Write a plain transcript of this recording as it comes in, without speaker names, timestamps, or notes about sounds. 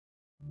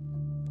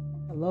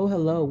Hello,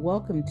 hello.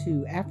 Welcome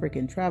to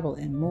African Travel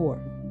and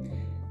More.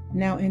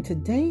 Now, in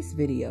today's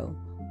video,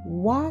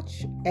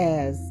 watch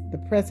as the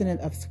President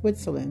of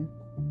Switzerland,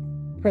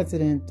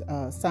 President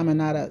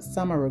Simonetta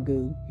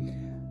Sommaruga,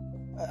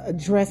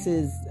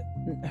 addresses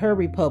her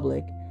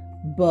republic,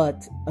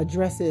 but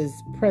addresses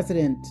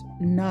President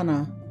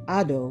Nana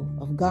Addo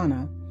of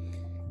Ghana,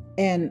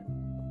 and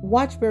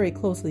watch very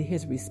closely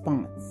his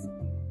response.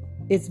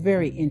 It's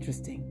very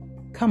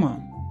interesting. Come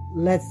on,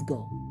 let's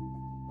go.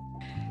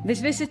 This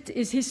visit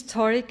is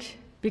historic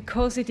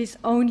because it is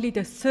only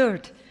the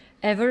third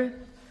ever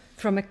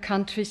from a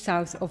country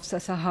south of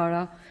the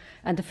Sahara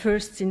and the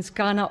first since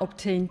Ghana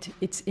obtained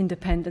its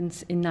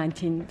independence in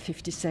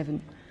 1957.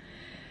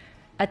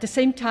 At the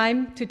same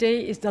time,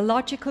 today is the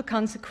logical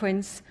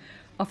consequence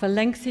of a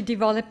lengthy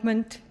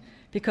development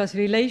because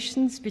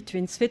relations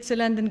between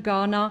Switzerland and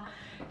Ghana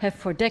have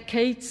for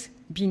decades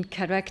been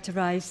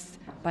characterized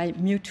by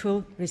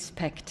mutual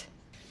respect.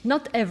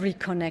 Not every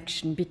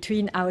connection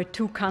between our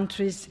two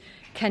countries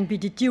can be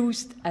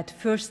deduced at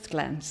first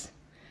glance.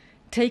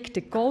 Take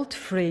the gold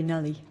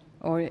freneli,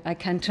 or I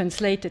can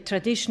translate the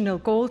traditional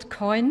gold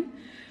coin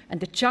and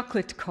the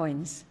chocolate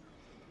coins,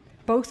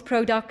 both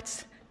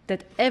products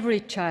that every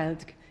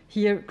child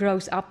here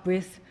grows up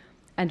with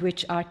and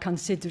which are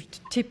considered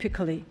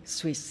typically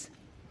Swiss.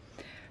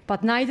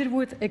 But neither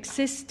would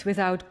exist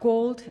without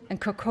gold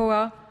and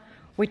cocoa,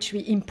 which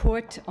we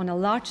import on a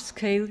large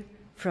scale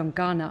from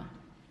Ghana.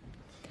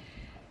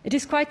 It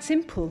is quite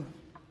simple.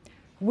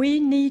 We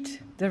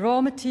need the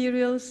raw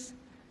materials,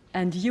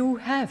 and you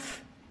have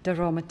the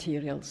raw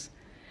materials.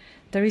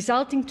 The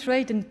resulting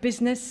trade and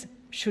business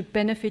should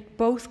benefit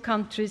both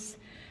countries.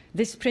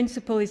 This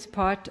principle is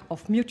part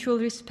of mutual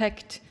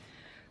respect.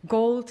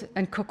 Gold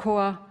and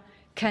cocoa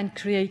can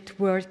create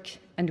work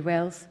and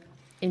wealth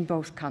in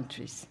both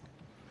countries.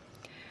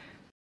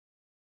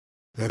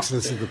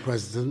 Excellency the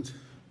President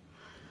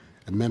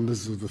and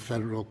members of the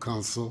Federal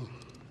Council,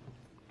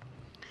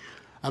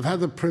 I've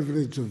had the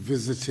privilege of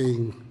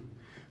visiting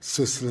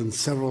Switzerland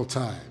several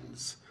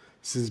times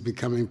since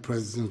becoming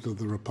President of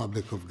the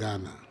Republic of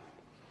Ghana.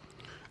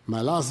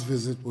 My last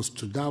visit was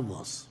to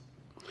Davos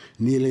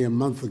nearly a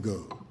month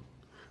ago,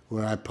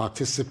 where I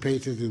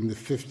participated in the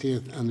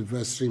 50th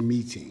anniversary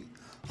meeting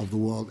of the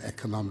World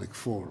Economic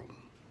Forum,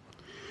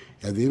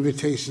 at the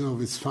invitation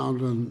of its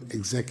founder and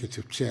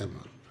executive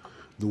chairman,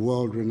 the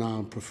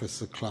world-renowned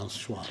Professor Klaus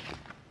Schwab.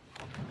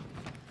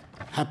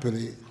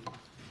 Happily,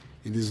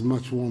 it is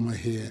much warmer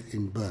here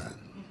in Bern.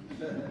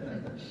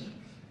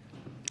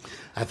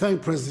 I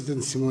thank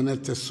President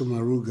Simonetta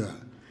Sommaruga,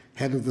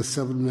 head of the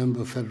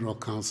 7-member Federal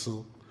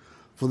Council,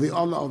 for the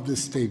honor of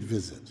this state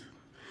visit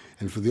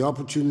and for the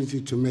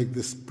opportunity to make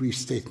this brief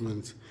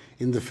statement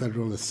in the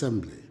Federal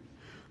Assembly,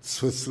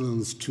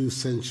 Switzerland's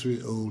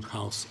 2-century-old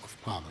House of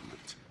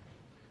Parliament.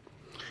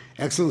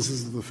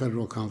 Excellencies of the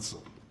Federal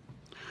Council,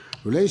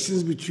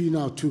 relations between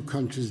our two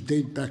countries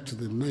date back to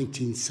the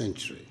 19th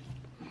century,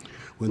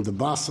 when the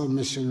Basel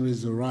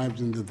missionaries arrived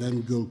in the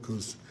then Gold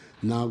Coast,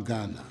 now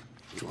Ghana,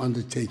 to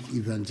undertake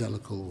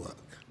evangelical work.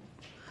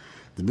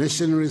 The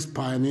missionaries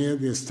pioneered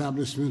the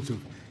establishment of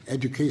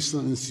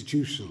educational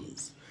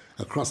institutions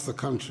across the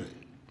country,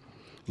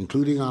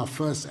 including our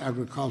first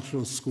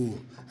agricultural school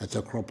at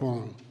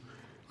Ayorkor,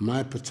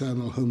 my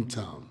paternal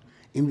hometown,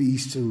 in the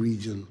eastern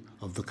region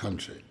of the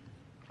country.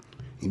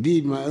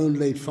 Indeed, my own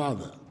late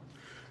father,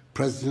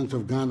 President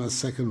of Ghana's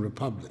Second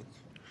Republic,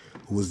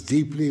 who was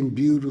deeply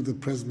imbued with the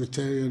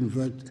Presbyterian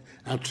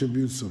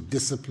attributes of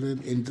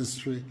discipline,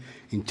 industry,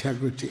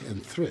 integrity,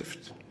 and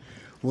thrift,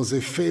 was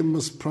a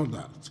famous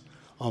product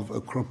of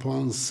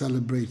Ayorkor's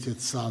celebrated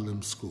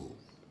Salem School.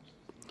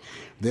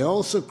 They are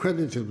also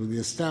credited with the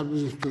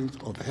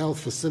establishment of health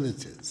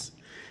facilities,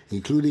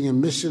 including a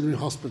missionary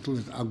hospital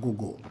at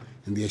Agogo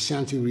in the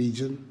Ashanti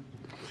region,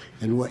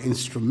 and were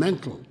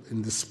instrumental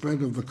in the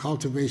spread of the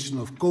cultivation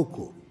of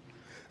cocoa,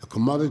 a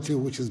commodity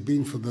which has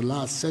been for the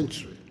last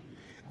century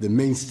the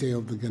mainstay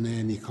of the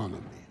Ghanaian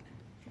economy.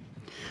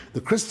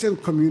 The Christian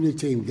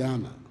community in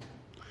Ghana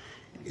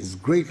is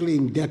greatly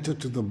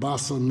indebted to the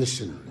Basel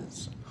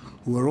missionaries,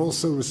 who are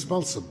also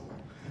responsible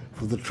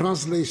for the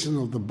translation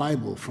of the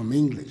Bible from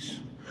English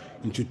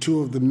into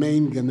 2 of the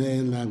main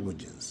Ghanaian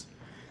languages,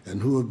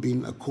 and who have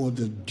been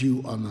accorded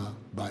due honor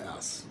by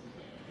us.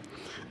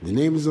 The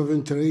names of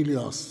Inter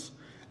alia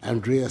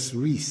Andreas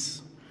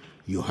Ries,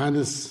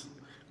 Johannes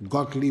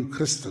Gottlieb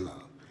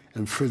Christener,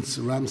 and Fritz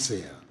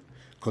Ramsayer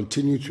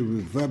continue to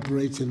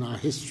reverberate in our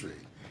history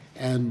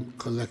and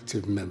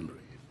collective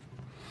memory.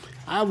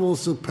 I've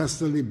also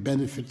personally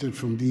benefited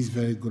from these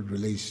very good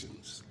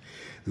relations,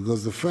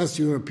 because the first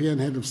European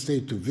head of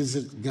state to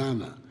visit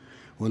Ghana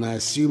when I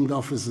assumed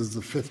office as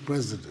the 5th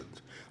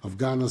president of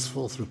Ghana's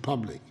 4th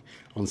Republic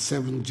on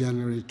 7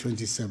 January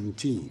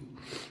 2017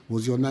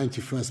 was your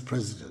 91st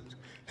president,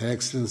 Her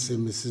Excellency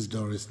Mrs.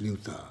 Doris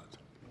Leuthard.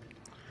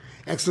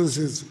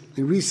 Excellencies,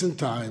 in recent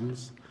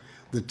times,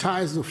 the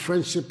ties of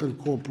friendship and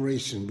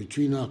cooperation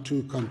between our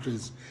two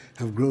countries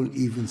have grown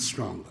even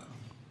stronger.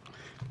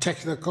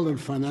 Technical and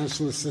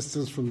financial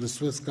assistance from the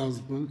Swiss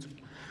government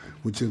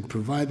which had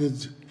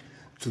provided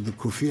to the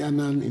Kofi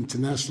Annan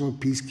International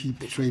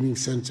Peacekeeping Training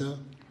Center,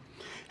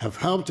 have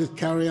helped it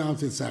carry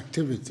out its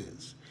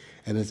activities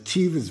and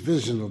achieve its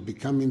vision of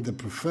becoming the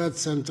preferred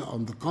center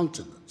on the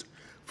continent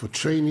for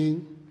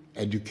training,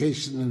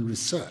 education, and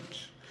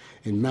research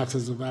in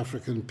matters of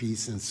African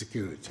peace and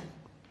security.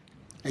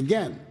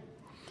 Again,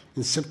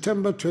 in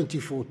September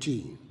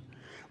 2014,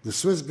 the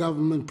Swiss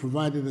government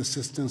provided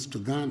assistance to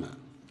Ghana,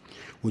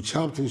 which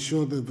helped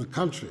ensure that the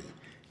country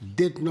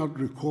did not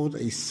record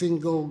a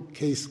single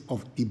case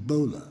of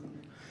Ebola,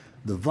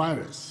 the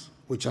virus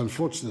which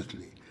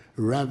unfortunately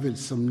ravaged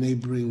some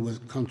neighboring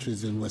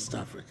countries in West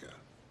Africa.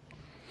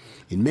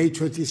 In May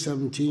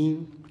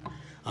 2017,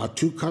 our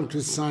two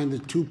countries signed a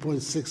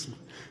 $2.6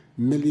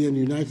 million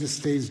United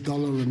States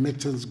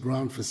remittance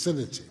grant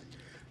facility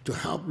to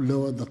help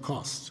lower the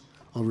cost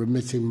of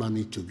remitting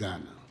money to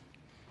Ghana.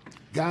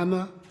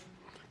 Ghana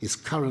is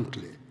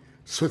currently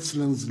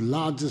Switzerland's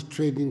largest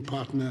trading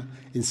partner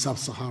in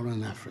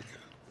sub-Saharan Africa,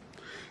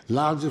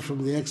 larger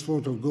from the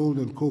export of gold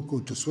and cocoa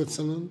to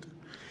Switzerland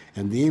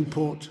and the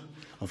import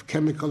of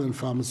chemical and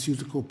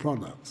pharmaceutical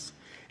products,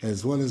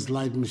 as well as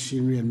light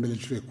machinery and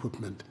military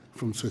equipment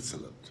from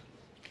Switzerland.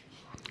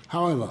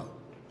 However,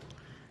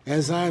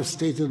 as I have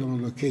stated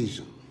on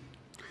occasion,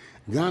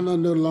 Ghana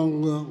no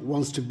longer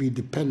wants to be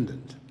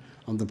dependent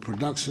on the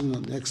production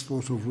and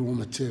export of raw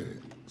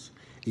materials,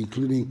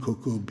 including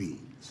cocoa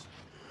beans.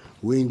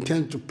 We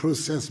intend to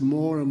process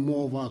more and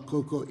more of our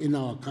cocoa in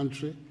our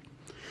country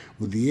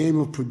with the aim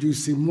of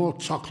producing more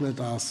chocolate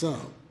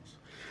ourselves,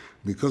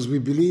 because we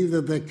believe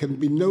that there can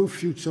be no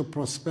future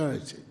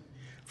prosperity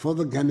for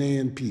the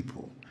Ghanaian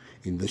people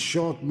in the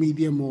short,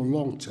 medium, or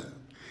long term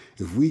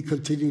if we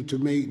continue to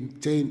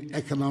maintain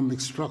economic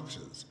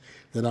structures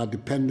that are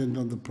dependent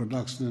on the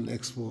production and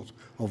export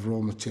of raw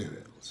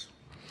materials.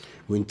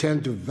 We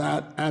intend to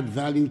add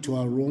value to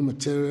our raw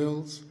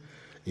materials,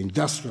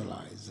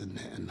 industrialize and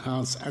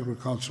enhance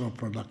agricultural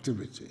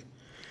productivity.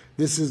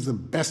 This is the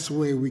best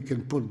way we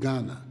can put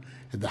Ghana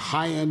at the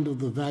high end of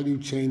the value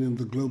chain in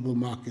the global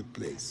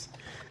marketplace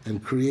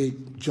and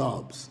create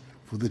jobs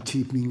for the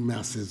teeming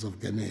masses of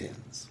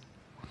Ghanaians.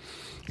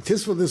 It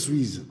is for this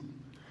reason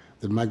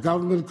that my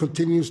government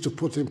continues to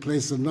put in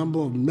place a number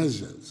of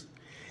measures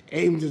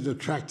aimed at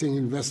attracting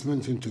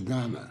investment into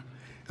Ghana,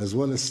 as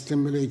well as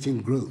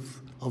stimulating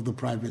growth of the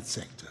private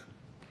sector.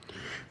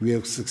 We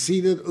have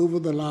succeeded over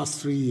the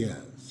last 3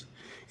 years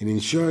in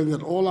ensuring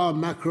that all our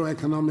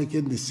macroeconomic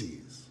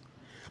indices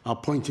are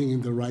pointing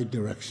in the right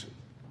direction.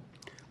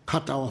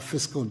 Cut our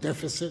fiscal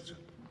deficit,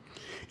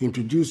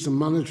 introduced a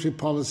monetary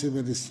policy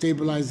that is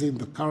stabilizing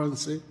the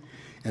currency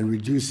and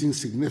reducing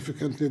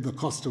significantly the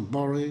cost of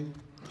borrowing,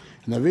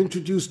 and have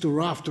introduced a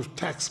raft of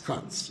tax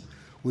cuts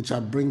which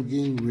are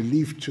bringing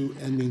relief to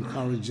and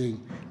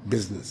encouraging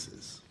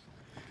businesses.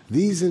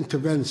 These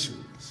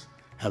interventions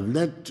have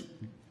led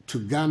to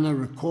Ghana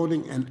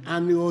recording an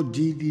annual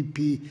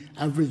GDP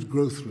average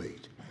growth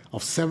rate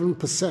of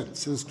 7%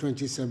 since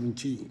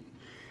 2017,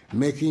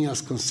 making us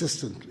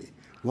consistently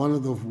one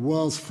of the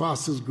world's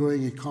fastest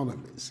growing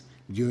economies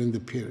during the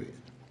period.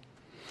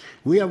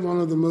 We are one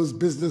of the most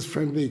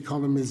business-friendly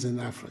economies in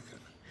Africa,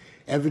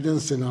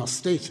 evidenced in our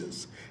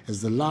status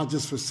as the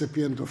largest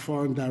recipient of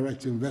foreign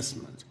direct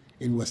investment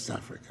in West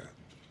Africa.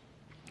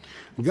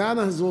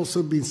 Ghana has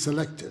also been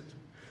selected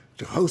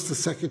to host the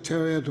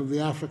Secretariat of the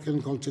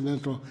African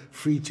Continental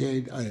Free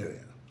Trade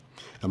Area,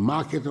 a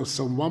market of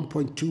some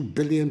 1.2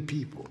 billion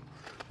people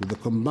with a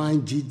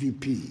combined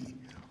GDP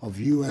of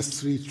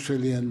US $3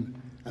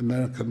 trillion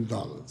American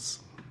dollars.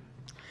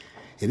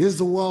 It is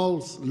the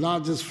world's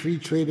largest free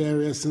trade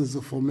area since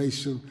the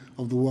formation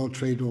of the World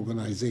Trade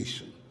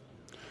Organization.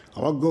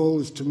 Our goal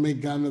is to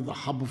make Ghana the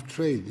hub of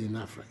trade in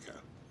Africa,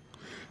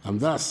 and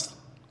thus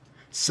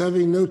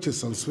serving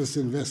notice on Swiss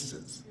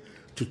investors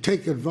to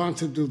take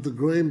advantage of the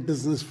growing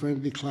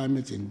business-friendly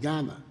climate in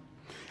Ghana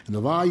and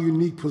of our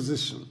unique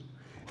position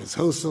as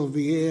host of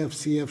the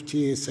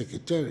AFCFTA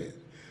Secretariat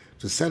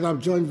to set up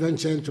joint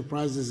venture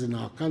enterprises in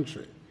our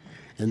country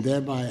and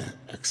thereby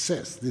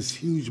access this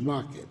huge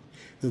market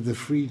that the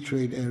free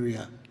trade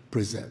area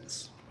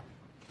presents.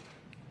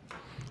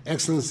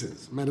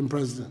 Excellencies, Madam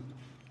President,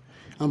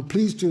 I'm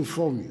pleased to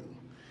inform you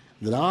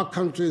that our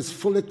country is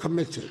fully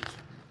committed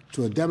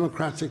to a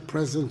democratic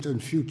present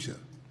and future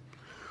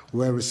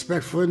where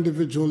respect for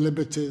individual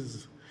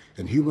liberties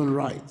and human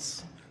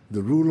rights,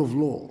 the rule of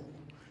law,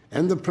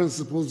 and the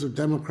principles of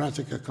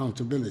democratic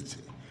accountability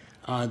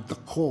are at the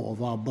core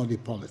of our body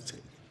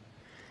politic.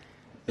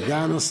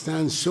 Ghana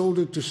stands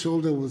shoulder to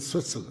shoulder with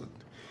Switzerland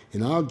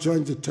in our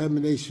joint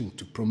determination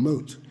to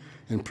promote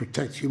and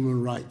protect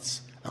human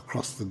rights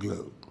across the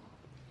globe.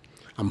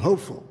 I'm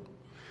hopeful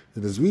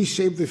that as we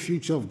shape the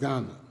future of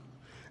Ghana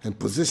and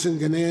position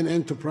Ghanaian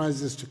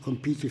enterprises to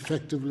compete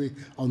effectively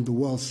on the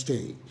world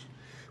stage,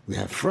 we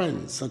have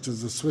friends such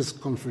as the Swiss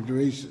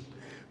Confederation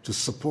to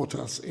support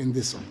us in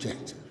this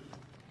objective.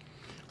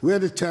 We are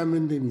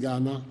determined in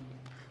Ghana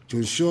to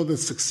ensure that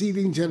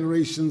succeeding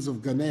generations of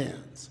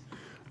Ghanaians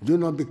do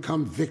not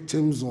become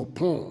victims or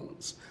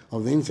pawns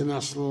of the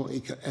international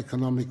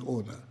economic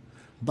order,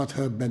 but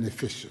her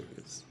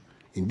beneficiaries.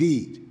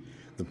 Indeed,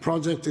 the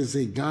project is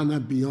a Ghana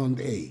beyond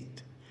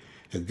aid,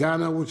 a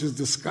Ghana which has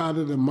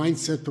discarded a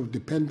mindset of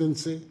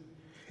dependency,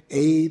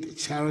 aid,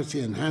 charity,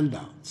 and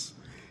handouts,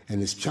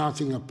 and is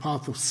charting a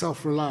path of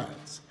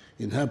self-reliance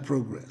in her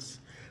progress,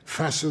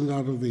 fashioned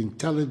out of the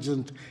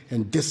intelligent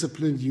and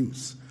disciplined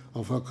use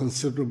of her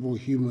considerable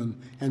human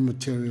and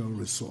material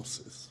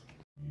resources.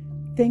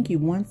 Thank you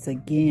once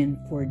again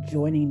for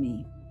joining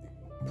me.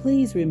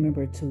 Please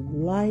remember to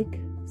like,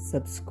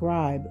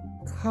 subscribe,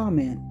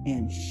 comment,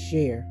 and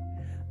share.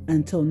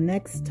 Until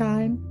next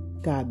time,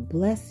 God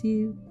bless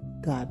you,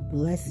 God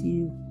bless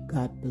you,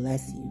 God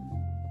bless you.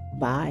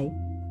 Bye.